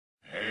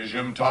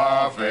Jim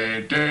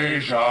Tave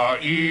deja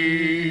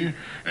I,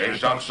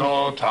 tam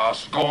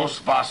sotas gos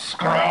vas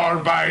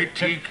skrar by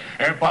tik,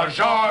 en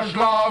pajaj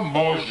la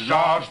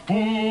mojaj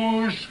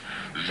push,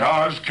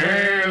 jaj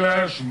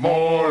keles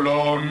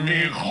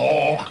moloni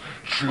hoch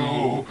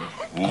chu.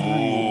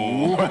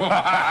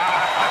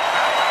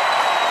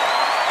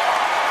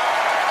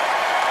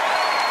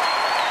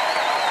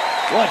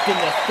 What in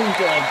the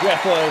thinker of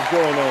Grefo is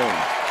going on?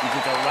 Is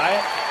it a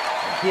riot?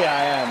 And here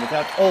I am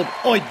without old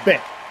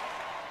Oidbet,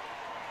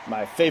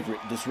 my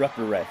favorite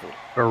disruptor rifle.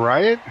 A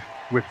riot?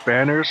 With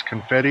banners,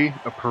 confetti,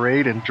 a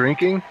parade, and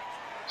drinking?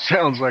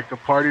 Sounds like a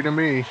party to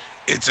me.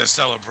 It's a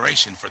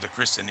celebration for the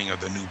christening of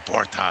the new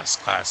BortaS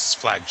class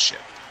flagship.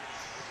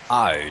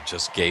 I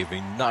just gave a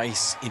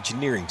nice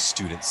engineering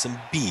student some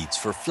beads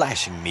for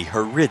flashing me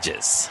her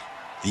ridges.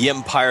 The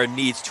Empire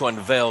needs to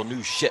unveil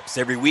new ships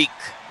every week.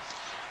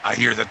 I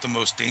hear that the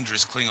most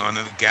dangerous Klingon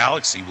in the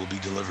galaxy will be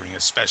delivering a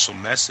special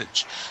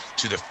message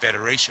to the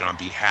Federation on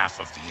behalf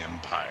of the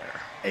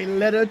Empire. A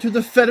letter to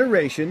the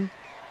Federation?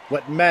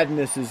 What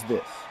madness is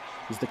this?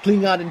 Is the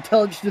Klingon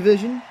Intelligence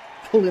Division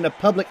pulling a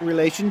public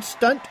relations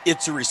stunt?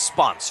 It's a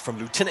response from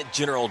Lieutenant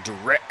General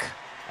Derek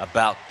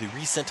about the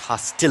recent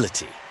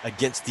hostility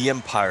against the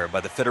Empire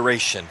by the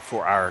Federation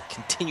for our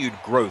continued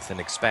growth and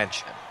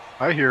expansion.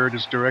 I hear it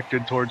is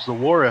directed towards the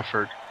war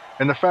effort,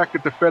 and the fact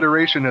that the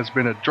Federation has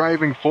been a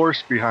driving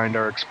force behind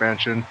our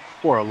expansion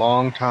for a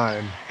long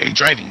time. A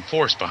driving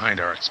force behind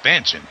our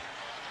expansion?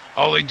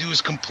 All they do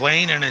is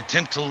complain and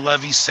attempt to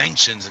levy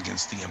sanctions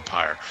against the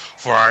Empire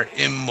for our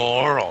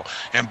immoral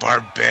and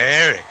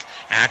barbaric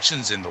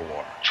actions in the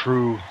war.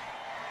 True.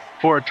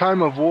 For a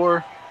time of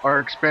war, our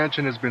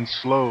expansion has been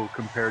slow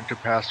compared to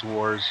past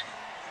wars,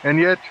 and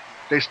yet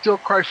they still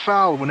cry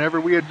foul whenever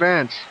we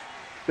advance.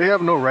 They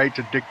have no right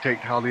to dictate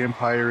how the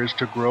Empire is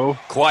to grow.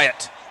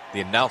 Quiet! The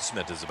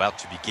announcement is about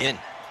to begin.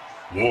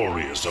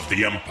 Warriors of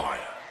the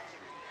Empire,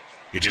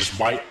 it is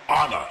my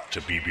honor to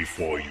be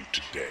before you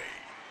today.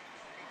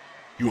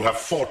 You have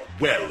fought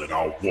well in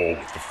our war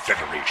with the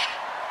Federation.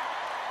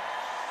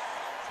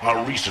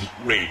 Our recent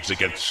raids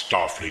against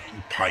Starfleet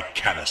and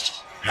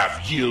Pycanis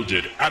have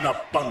yielded an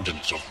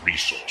abundance of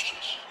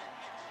resources.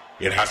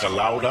 It has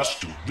allowed us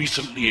to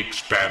recently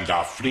expand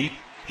our fleet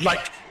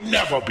like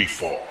never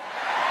before.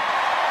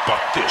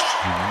 But this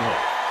you know.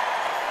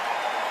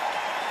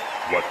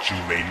 What you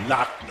may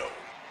not know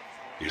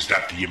is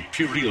that the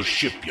Imperial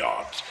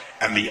shipyards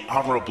and the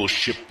Honorable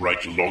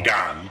Shipwright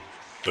Logan,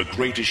 the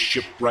greatest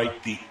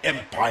shipwright the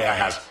Empire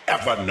has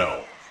ever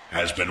known,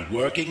 has been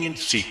working in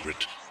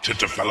secret to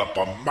develop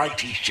a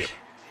mighty ship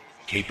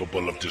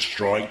capable of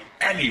destroying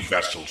any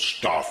vessel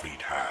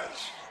Starfleet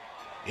has,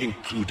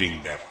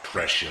 including their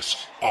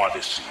precious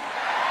Odyssey.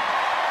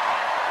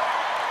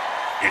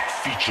 It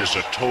features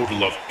a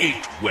total of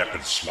 8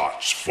 weapon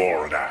slots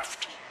fore and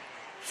aft,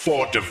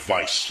 4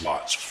 device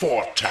slots,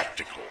 4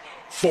 tactical,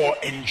 4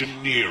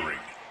 engineering,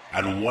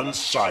 and 1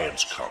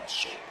 science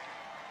console.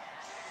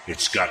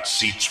 It's got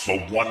seats for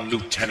 1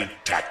 lieutenant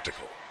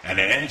tactical, and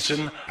an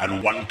ensign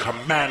and 1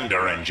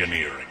 commander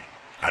engineering,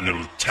 and a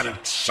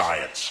lieutenant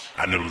science,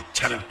 and a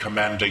lieutenant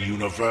commander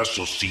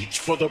universal seats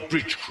for the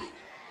bridge crew.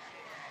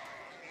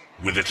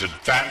 With its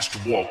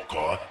advanced warp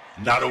core,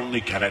 not only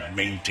can it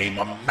maintain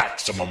a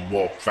maximum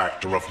warp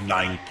factor of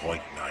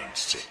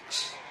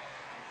 9.96,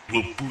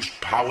 will boost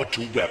power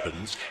to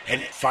weapons,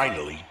 and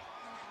finally,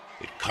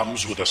 it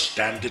comes with a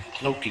standard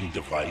cloaking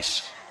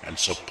device and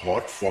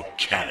support for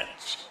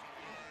cannons.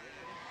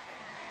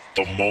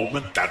 The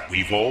moment that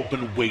we've all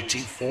been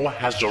waiting for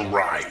has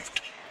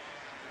arrived.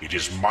 It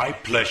is my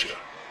pleasure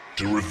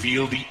to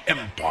reveal the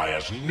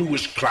Empire's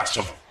newest class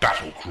of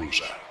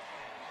battlecruiser.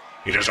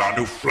 It is our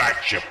new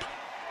flagship,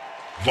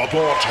 the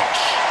BortaS.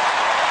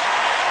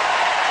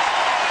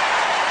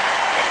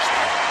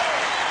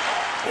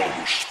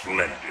 Oh,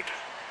 splendid.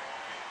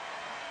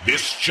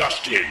 This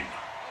just in.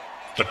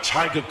 The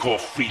Tiger Corps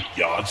fleet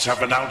yards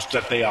have announced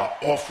that they are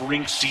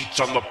offering seats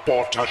on the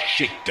BortaS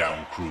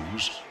Shakedown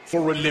cruise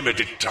for a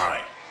limited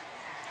time.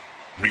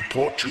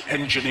 Report to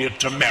Engineer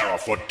Tamara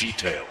for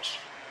details.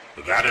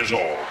 That is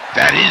all.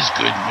 That is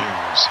good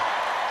news.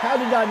 How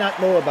did I not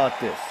know about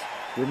this?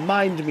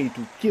 Remind me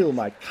to kill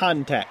my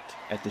contact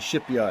at the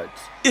shipyards.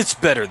 It's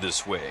better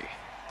this way.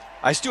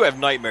 I still have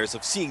nightmares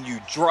of seeing you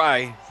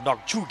dry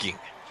Nogchugging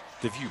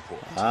the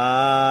viewport.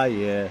 Ah,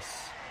 yes.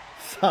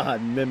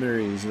 Fond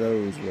memories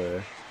those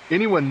were.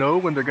 Anyone know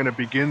when they're going to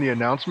begin the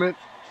announcement?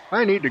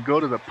 I need to go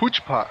to the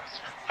Poochpas.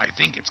 I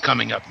think it's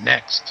coming up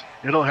next.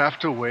 It'll have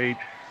to wait.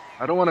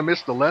 I don't want to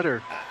miss the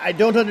letter. I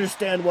don't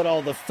understand what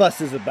all the fuss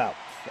is about.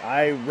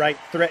 I write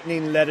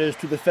threatening letters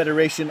to the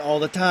Federation all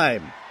the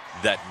time.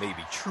 That may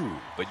be true,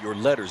 but your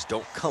letters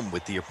don't come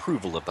with the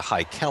approval of the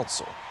High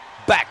Council,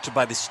 backed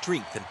by the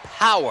strength and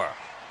power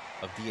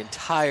of the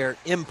entire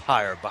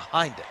Empire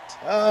behind it.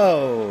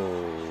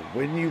 Oh,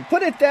 when you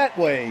put it that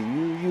way,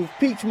 you've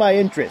piqued my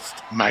interest.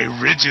 My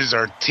ridges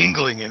are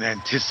tingling in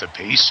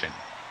anticipation.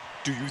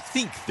 Do you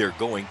think they're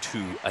going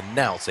to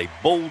announce a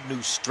bold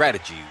new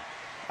strategy?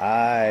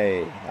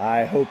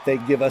 I hope they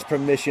give us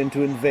permission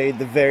to invade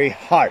the very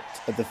heart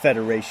of the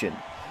Federation,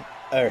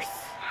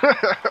 Earth.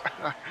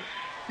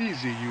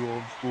 Easy, you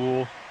old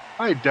fool.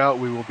 I doubt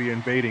we will be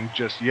invading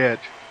just yet.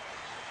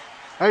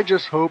 I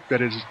just hope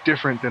that it is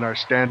different than our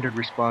standard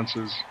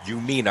responses. You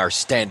mean our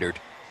standard,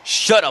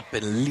 shut up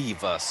and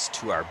leave us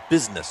to our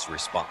business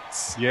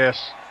response?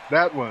 Yes,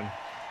 that one.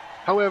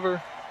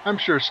 However, I'm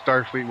sure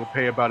Starfleet will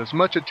pay about as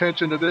much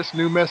attention to this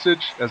new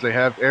message as they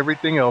have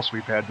everything else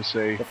we've had to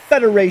say. The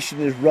Federation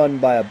is run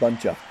by a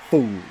bunch of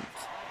fools.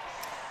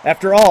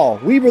 After all,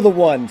 we were the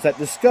ones that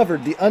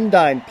discovered the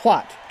Undyne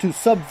plot to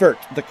subvert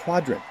the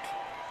Quadrant.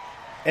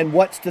 And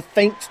what's the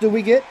thanks do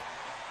we get?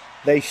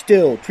 They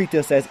still treat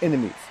us as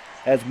enemies,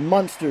 as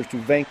monsters to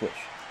vanquish,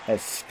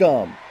 as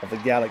scum of the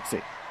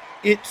galaxy.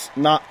 It's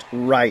not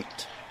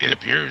right. It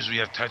appears we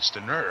have touched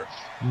a nerve.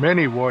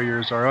 Many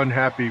warriors are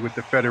unhappy with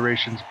the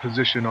Federation's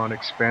position on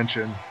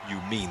expansion.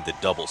 You mean the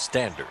double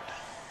standard?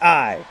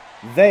 Aye,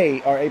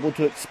 they are able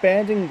to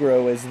expand and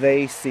grow as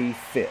they see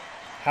fit.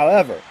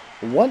 However,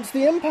 once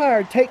the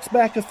Empire takes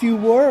back a few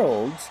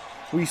worlds,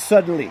 we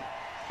suddenly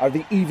are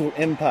the evil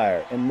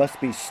Empire and must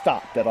be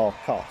stopped at all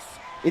costs.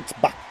 It's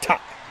Batak.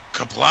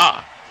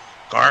 Kapla!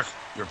 Gark,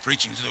 you're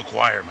preaching to the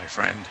choir, my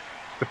friend.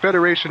 The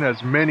Federation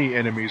has many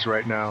enemies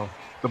right now.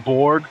 The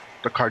Borg,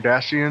 the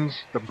Cardassians,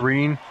 the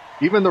Breen,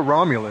 even the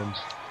Romulans.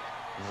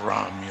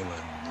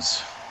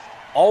 Romulans.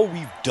 All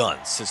we've done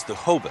since the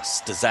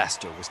Hobus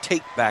disaster was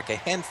take back a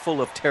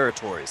handful of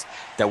territories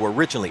that were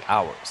originally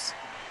ours.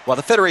 While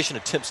the Federation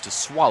attempts to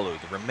swallow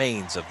the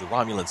remains of the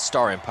Romulan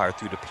Star Empire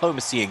through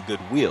diplomacy and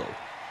goodwill,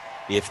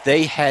 if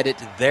they had it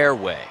their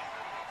way,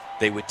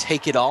 they would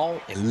take it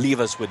all and leave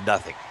us with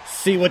nothing.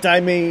 See what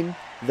I mean?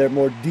 They're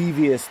more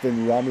devious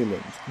than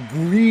Romulans,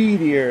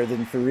 greedier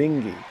than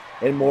Ferengi,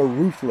 and more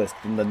ruthless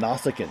than the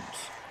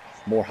Nausicaans,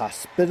 more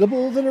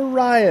hospitable than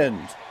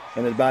Orions,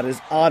 and about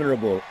as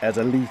honorable as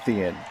a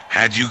Lethian.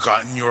 Had you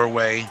gotten your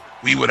way,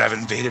 we would have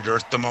invaded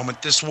Earth the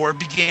moment this war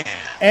began.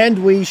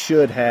 And we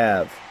should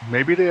have.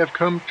 Maybe they have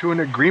come to an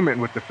agreement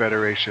with the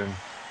Federation.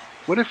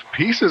 What if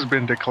peace has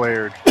been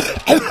declared?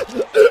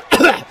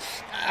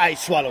 I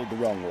swallowed the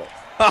wrong one.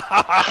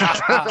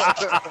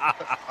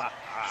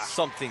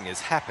 Something is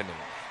happening.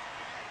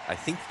 I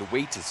think the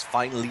wait is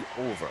finally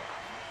over.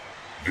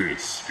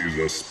 This is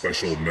a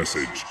special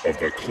message of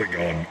the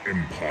Klingon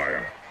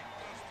Empire.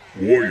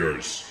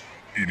 Warriors,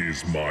 it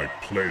is my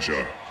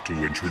pleasure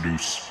to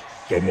introduce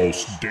the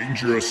most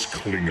dangerous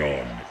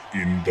Klingon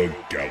in the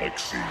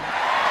galaxy.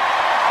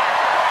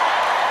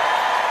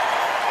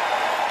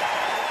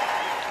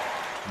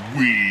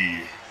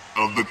 We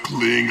of the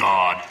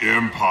Klingon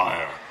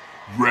Empire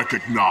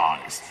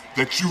recognize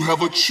that you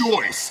have a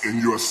choice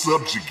in your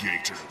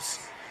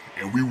subjugators,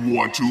 and we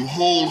want to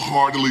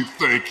wholeheartedly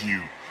thank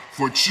you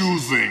for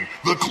choosing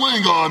the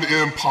Klingon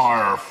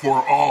Empire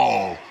for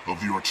all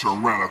of your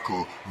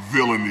tyrannical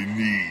villainy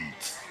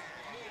needs.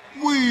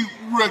 We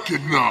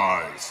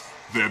recognize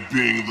that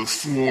being the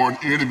sworn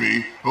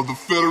enemy of the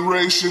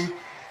Federation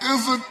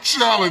is a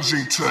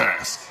challenging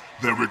task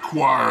that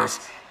requires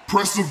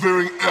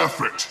persevering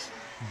effort,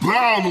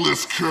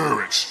 boundless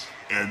courage,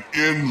 and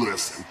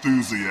endless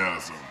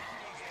enthusiasm.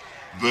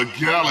 The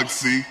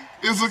galaxy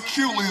is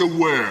acutely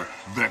aware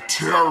that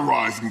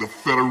terrorizing the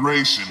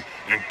Federation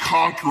and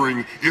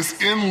conquering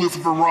its endless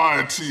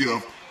variety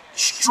of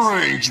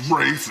strange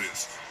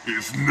races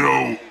is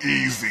no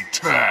easy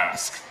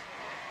task.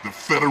 The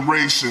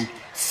Federation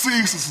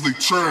ceaselessly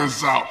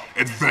turns out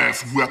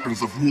advanced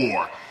weapons of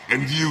war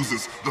and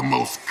uses the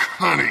most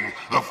cunning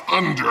of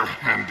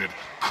underhanded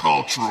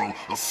cultural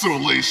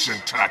assimilation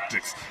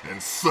tactics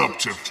and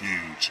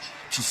subterfuge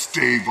to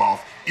stave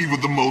off even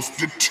the most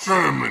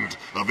determined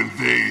of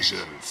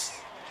invasions.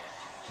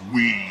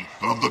 We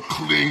of the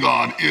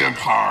Klingon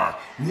Empire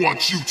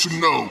want you to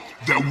know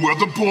that where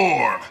the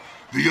Borg,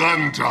 the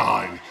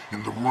Undyne,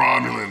 and the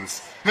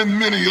Romulans, and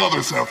many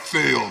others have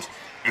failed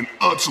and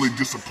utterly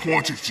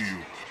disappointed you,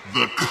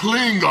 the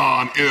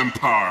Klingon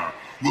Empire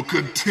will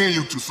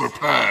continue to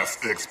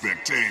surpass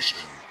expectation.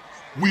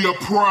 We are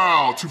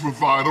proud to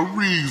provide a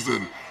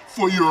reason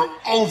for your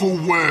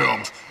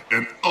overwhelmed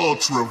and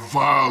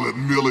ultra-violent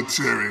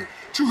military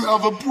to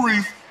have a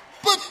brief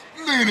but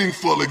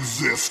meaningful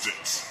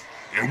existence.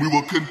 And we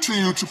will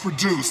continue to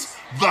produce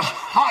the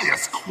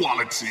highest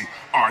quality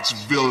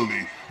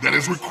arch-villainy that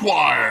is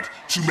required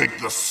to make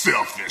the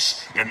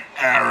selfish and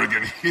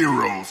arrogant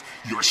heroes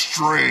your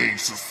strange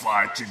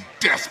society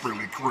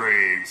desperately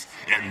craves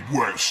and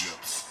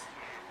worships.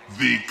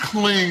 The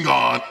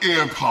Klingon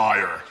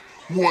Empire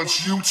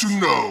wants you to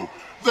know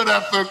that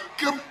at the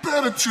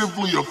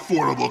competitively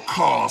affordable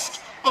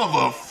cost of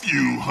a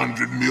few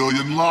 100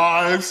 million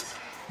lives,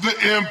 the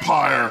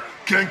Empire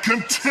can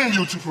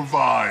continue to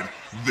provide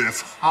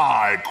this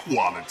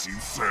high-quality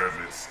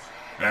service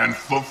and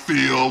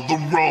fulfill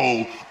the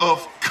role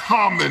of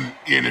common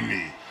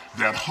enemy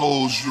that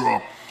holds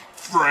your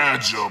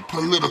fragile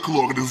political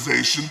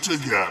organization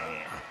together.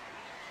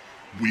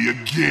 We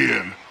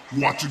again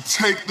want to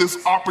take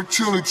this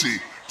opportunity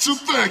to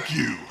thank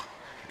you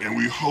and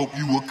we hope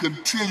you will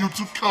continue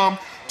to come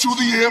to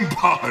the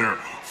Empire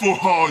for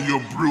all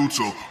your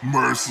brutal,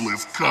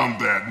 merciless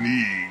combat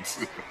needs.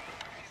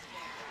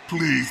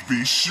 Please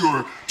be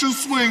sure to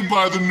swing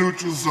by the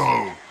neutral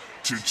zone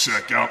to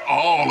check out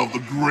all of the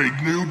great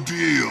new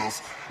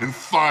deals and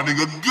finding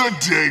a good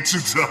day to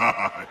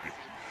die.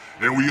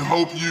 And we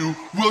hope you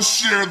will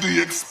share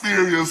the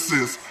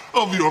experiences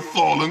of your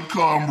fallen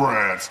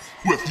comrades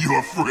with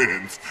your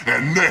friends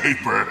and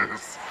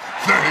neighbors.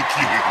 Thank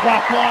you.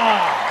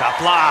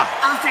 Kapla!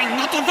 Offering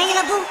net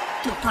available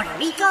to Puerto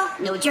Rico,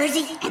 New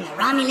Jersey, and the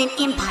Romulan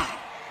Empire.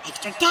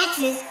 Extra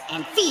taxes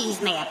and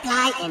fees may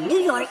apply in New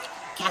York,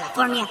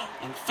 California,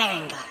 and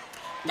Farengar.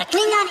 The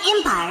Klingon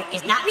Empire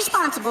is not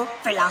responsible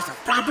for loss of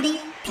property,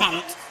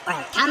 planets, or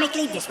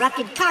atomically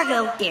disrupted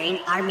cargo during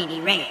our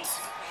mini raids.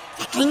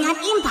 The Klingon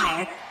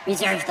Empire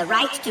reserves the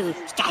right to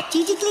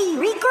strategically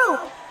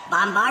regroup,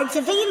 bombard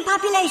civilian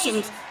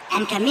populations,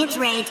 and commence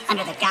raids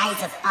under the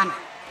guise of honor.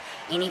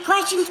 Any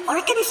questions or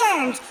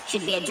concerns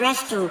should be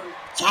addressed to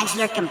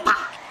Chancellor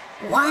Kampak,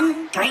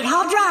 1 Great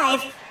Hall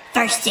Drive,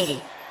 First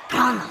City,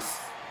 Kronos.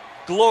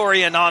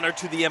 Glory and honor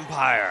to the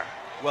Empire.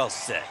 Well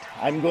said.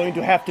 I'm going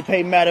to have to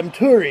pay Madame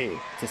Turi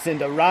to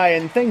send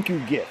Orion thank you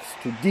gifts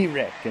to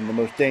Derek and the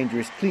Most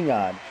Dangerous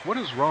Klingon. What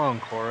is wrong,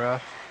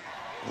 Korrath?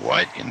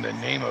 What in the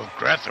name of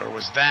Grethor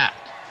was that?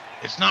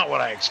 It's not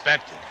what I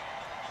expected.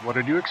 What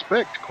did you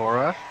expect,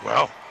 Korrath?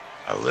 Well,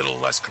 a little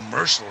less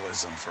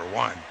commercialism for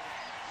one.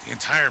 The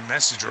entire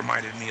message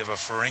reminded me of a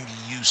Ferengi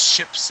used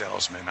ship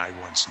salesman I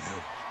once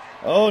knew.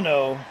 Oh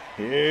no,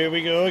 here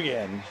we go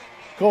again.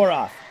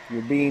 Korrath,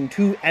 you're being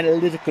too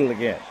analytical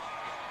again.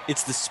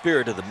 It's the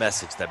spirit of the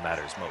message that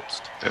matters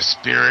most. The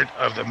spirit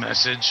of the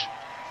message?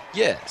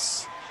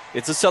 Yes,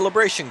 it's a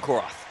celebration,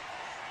 Korrath.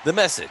 The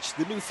message,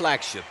 the new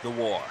flagship, the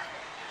war.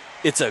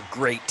 It's a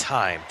great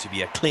time to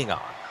be a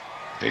Klingon.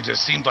 They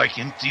just seemed like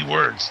empty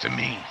words to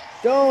me.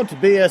 Don't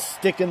be a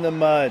stick in the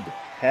mud.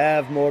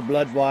 Have more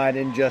blood wine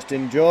and just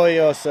enjoy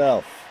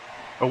yourself.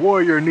 A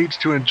warrior needs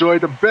to enjoy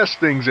the best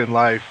things in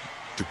life.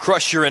 To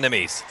crush your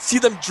enemies, see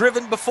them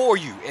driven before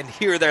you, and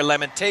hear their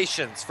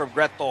lamentations from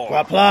Grethor.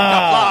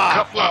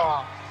 Qapla'!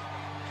 Kapla!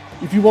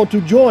 If you want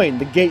to join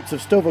the Gates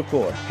of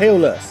Sto'Vo'Kor,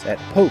 hail us at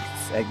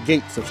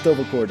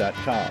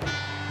posts@gatesofsto'vo'kor.com.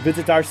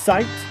 Visit our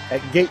site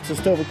at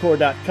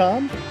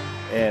gatesofsto'vo'kor.com.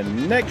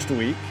 And next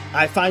week,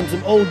 I find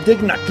some old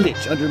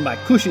Dignaclich under my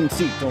cushion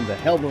seat on the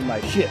helm of my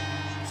ship.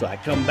 So I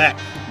come back,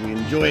 we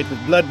enjoy it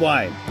with blood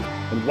wine,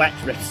 and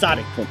wax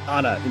rhapsodic on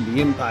Anna in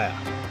the Empire.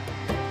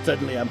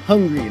 Suddenly I'm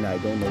hungry and I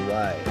don't know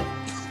why.